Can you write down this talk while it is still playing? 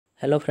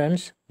Hello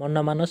friends मोर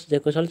नाम मानस जे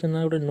कोशल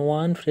channel गोटे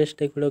नुआ एंड फ्रेश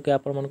टेक वीडियो के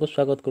आपण को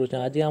स्वागत करूँ।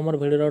 आज आम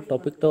भिडियो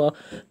टॉपिक तो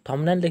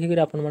थंबनेल देखिक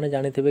आपने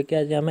जानी कि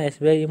आज आम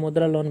एसबीआई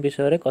मुद्रा लोन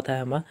विषय में कथा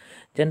हेमा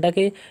जेनटा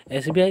कि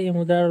एसबीआई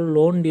मुद्रा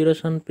लोन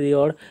ड्यूरेशन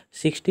पीरियड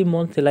 60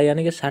 मंथ थिला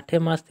यानी कि 60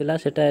 मास थिला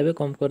सेटा एबे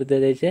कम कर दे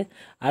जाइछे।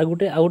 आ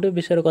गोटे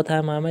विषय कथा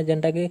हेमा आम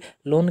जेनटा कि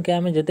लोन के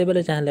आम जिते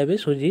बेले चाहले भी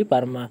सुझी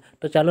पारमा।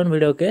 तो चलो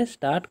वीडियो के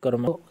स्टार्ट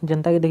करमा।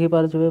 जेनटा कि देखि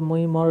पारे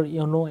मुई मोर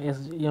योनो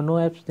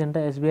एप्स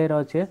जेनटा एसबीआई रो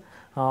अच्छे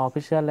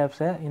ऑफिशियल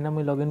एप्स है इन्हें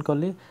मुझे लॉगिन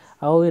कली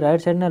आउ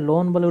राइट साइड ने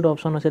लोन बोले गोटे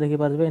ऑप्शन अच्छे देखी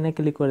पारे इन्हें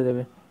क्लिक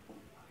करदेवे।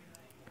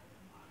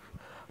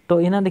 तो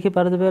इन्हें देखी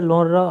पारे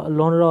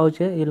लोन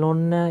रोचे ये लोन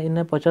ने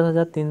इन्हें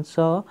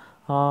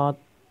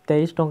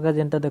 50,323 टंका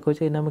जेनटा देखो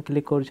इन्हें मुझे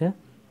क्लिक कर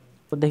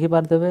तो देखी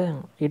पारे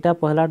इटा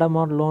पहलाटा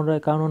मोर लोन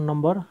अकाउंट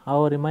नंबर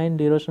आउ रिमाइंड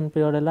ड्यूरेशन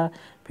पीरियड है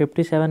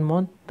 57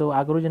 मंथ। तो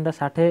आगु जेनटा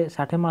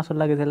 60 मास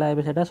लगी था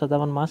एबे सेटा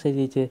 57 मास हो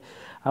जाइए।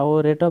 आउ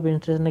रेट ऑफ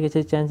इंटरेस्ट ने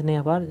किसी चेंज नहीं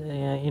हबार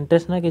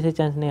इंटरेस्ट ने किसी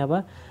चेंज नहीं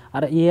हबार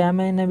और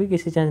ईएमआई ने भी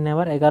किसी चेंज नहीं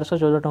हबार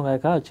 1114 टंका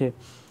एका अच्छे।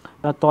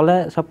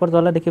 तले सपर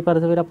तले देखी पारे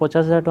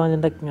 50,000 टंका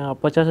जेनटा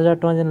 50,000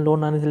 टंका जेन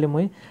लोन आनी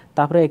मुई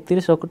तापर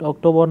 31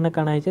 अक्टोबर ने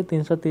काना है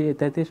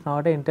 333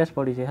 टंका इंटरेस्ट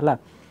पड़ी है।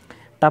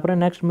 तापर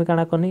नेक्स्ट मुझे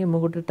काଣା कनी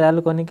मुझे गोटे ट्रायल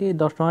कनी कि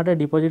 10 टंका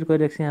डिपोजिट कर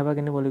रखी हेबा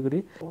कि बोलिकी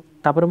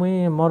तापर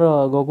मुई मोर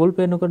गूगल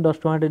पे नु 10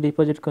 टंका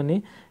डिपोजिट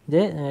कनी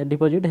जे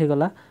डिपोजिट हो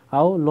गला।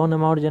 आउ लोन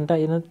अमाउंट जेनटा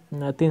इन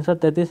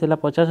 333 है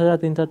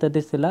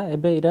 50,333 थिला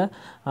एबे इरा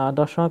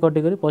 10 टंका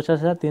कटी करी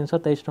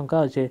 50,323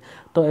 टंका अच्छे।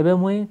 तो एबे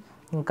मुई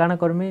काଣା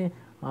करमी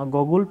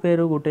गूगल पे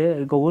रु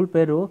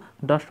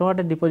 10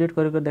 टंका डिपोजिट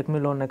कर देखमी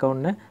लोन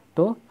अकाउंट ने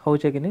तो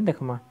होचे कि नहीं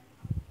देखमा।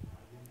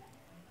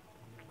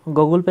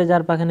 गूगल पे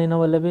जार पाखे नहीं न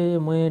बोले भी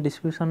मुई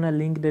डिस्क्रिप्शन में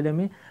लिंक दे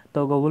देमी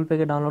तो गूगल पे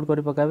के डाउनलोड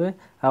कर पकाबे।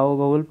 आउ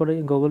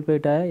गूगल पे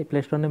इटा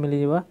प्ले स्टोर में मिली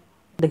जावा।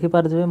 देखी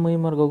पारे मुई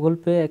मोर गूगल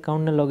पे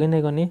अकाउंट ने लॉगिन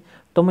है गनी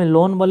तो मुई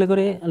लोन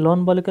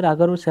बोलिक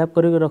आगर सेव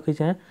कर रखी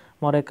है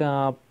मोर एक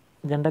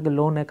जेनटा कि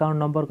लोन अकाउंट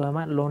नंबर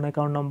कहमा लोन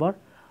अकाउंट नंबर।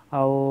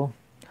 आउ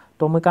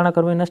तो मुई काଣା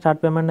करमी ना स्टार्ट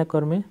पेमेंट ने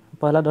करमी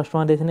पहला 10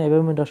 टंका देथिनी एबे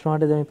मुई 10 टंका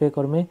देमी पे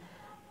करमी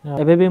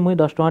एबे भी मुई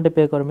 10 टंका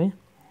पे करमी।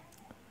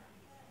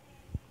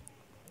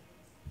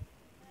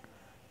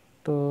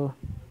 तो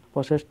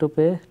प्रोसेस टू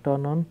पे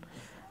टर्न ऑन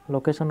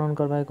लोकेशन ऑन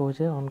करवा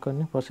कहूँ ऑन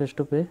करनी प्रोसेस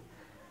टू पे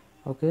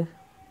ओके।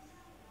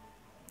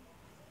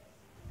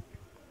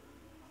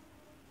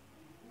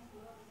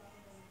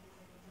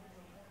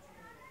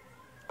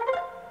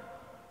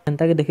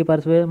 एंता कि देखी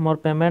पारे मोर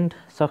पेमेंट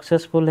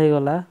सक्सेसफुल हो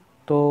गला।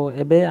 तो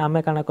एबे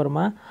आमे काना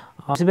करमा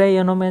एसबीआई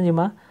योनो में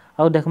जिमा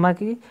आउ देखमा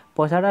कि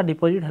पैसाटा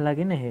डिपोजिट है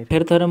कि नहीं।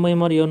 फिर थोड़े मुई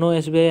मोर योनो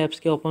एसबीआई एप्स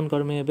के ओपन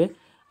करमी एबे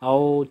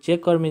आउ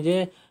चेक करमी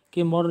जे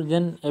कि मोर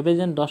जेन एबे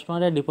जेन 10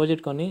 टंका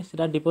डिपोजिट करनी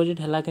सीटा डिपोजिट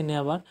है कि नहीं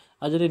हबार।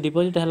 आ जब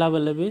डिपोजिट है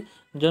बेले भी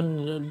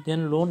जेन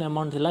लोन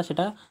अमाउंट थिला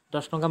सेटा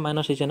 10 टंका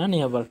माइनस होइछे ना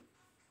नहीं हबार।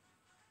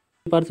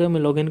 पारे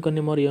मैं लॉगिन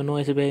करनी मोर योनो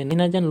एसबीआई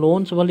ना जेन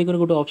लोन्स बोली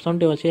गोटे ऑप्शन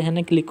टे अच्छे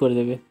हेने क्लिक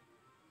करदेवे।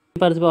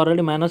 पारे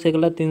ऑलरेडी माइनस हो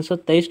गला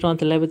 323 टंका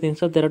थिला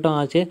 313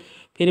 टंका अच्छे।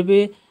 फिर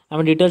भी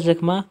आम डिटेल्स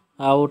देखमा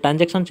आउ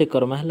ट्रांजेक्शन चेक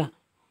करमा है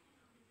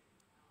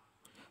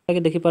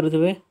देखी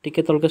पारे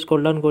टिके तलके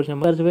स्क्रॉल डाउन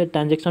कर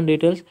ट्रांजेक्शन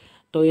डिटेल्स।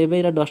 तो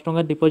ये 10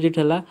 टंका डिपोजिट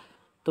है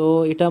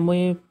तो इटा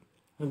मुई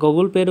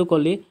गूगल पे रु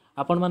कली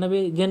आपण मैंने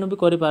भी जेन भी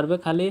करें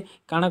खाली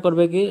काଣା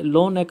करबे कि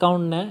लोन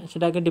अकाउंट ने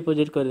सेटा के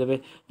डिपोजिट करदेवे।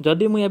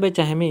 जदि मुई एबे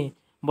चाहमी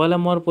बोले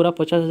मोर पूरा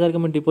 50,000 के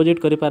मुई डिपोजिट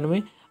करि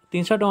पारमी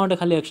 300 टंका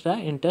खाली एक्स्ट्रा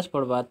इंटरेस्ट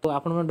पड़वा। तो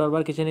आपण में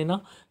डरबार किसी नहीं न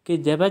कि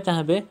जेबे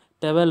चाहबे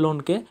तेबे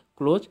लोन के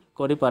क्लोज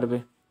करि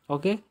पारबे।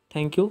 ओके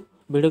थैंक यू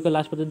वीडियो के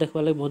लास्ट पर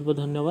देखवा लगे बहुत बहुत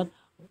धन्यवाद।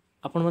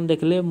 आपण मैंने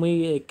देखले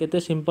मुई केते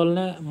सिंपल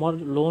ने मोर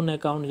लोन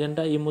अकाउंट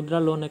जेनटा ई मुद्रा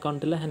लोन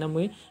अकाउंट थिला हेने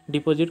मुई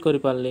डिपोजिट करि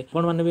पारले।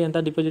 आपण मैंने भी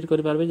एंता डिपोजिट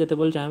करि पारबे जेते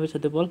बोल चाहबे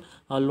सेते बोल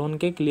लोन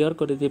के क्लियर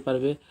कर दे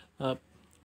पारबे।